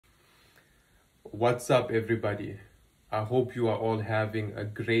What's up, everybody? I hope you are all having a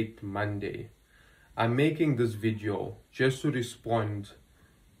great Monday. I'm making this video just to respond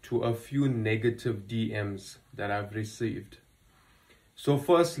to a few negative DMs that I've received. So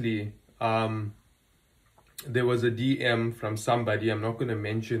firstly, there was a DM from somebody, I'm not going to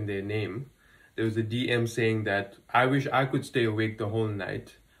mention their name. There was a DM saying that I wish I could stay awake the whole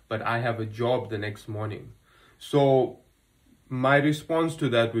night, but I have a job the next morning. So my response to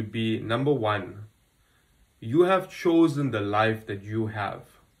that would be, number one, you have chosen the life that you have,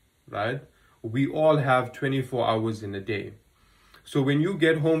 right? We all have 24 hours in a day. So when you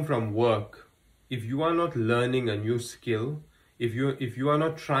get home from work, if you are not learning a new skill, if you are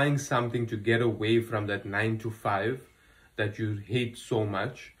not trying something to get away from that 9 to 5 that you hate so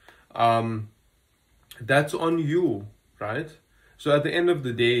much, that's on you, right? So at the end of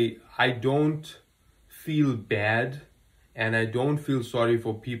the day, I don't feel bad and I don't feel sorry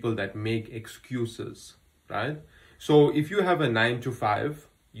for people that make excuses, right? So if you have a 9 to 5,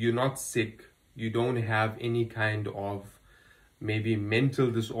 you're not sick, you don't have any kind of maybe mental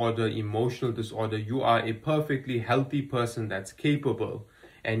disorder, emotional disorder, you are a perfectly healthy person that's capable,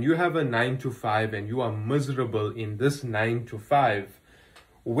 and you have a 9 to 5 and you are miserable in this 9 to 5,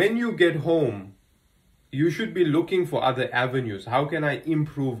 when you get home, you should be looking for other avenues. How can I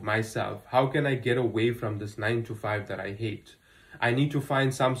improve myself? How can I get away from this 9 to 5 that I hate? I need to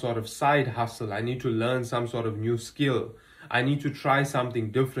find some sort of side hustle. I need to learn some sort of new skill. I need to try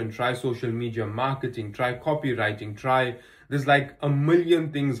something different, try social media marketing, try copywriting, there's like a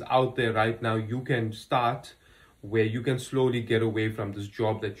million things out there right now you can start where you can slowly get away from this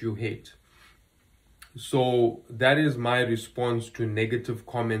job that you hate. So that is my response to negative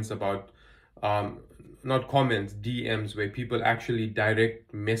comments about, not comments, DMs, where people actually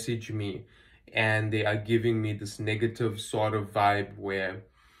direct message me and they are giving me this negative sort of vibe where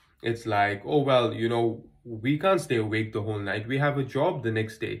it's like, oh, well, we can't stay awake the whole night. We have a job the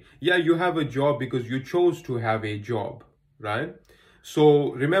next day. Yeah, you have a job because you chose to have a job, right?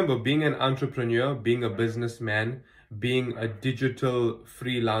 So remember, being an entrepreneur, being a businessman, being a digital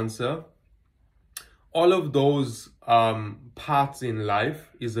freelancer, all of those paths in life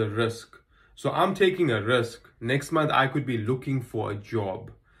is a risk. So I'm taking a risk. Next month, I could be looking for a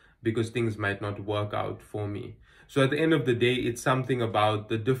job because things might not work out for me. So at the end of the day, it's something about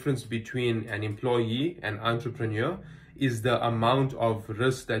the difference between an employee and entrepreneur is the amount of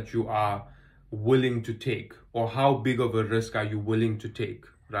risk that you are willing to take, or how big of a risk are you willing to take,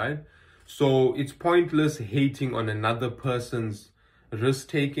 right? So it's pointless hating on another person's risk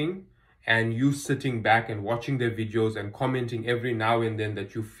taking and you sitting back and watching their videos and commenting every now and then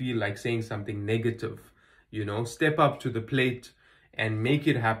that you feel like saying something negative. Step up to the plate and make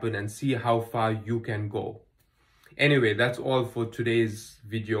it happen and see how far you can go. Anyway, that's all for today's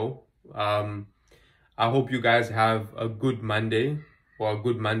video. I hope you guys have a good Monday or a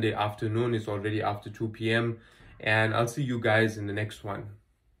good Monday afternoon. It's already after 2 p.m. and I'll see you guys in the next one.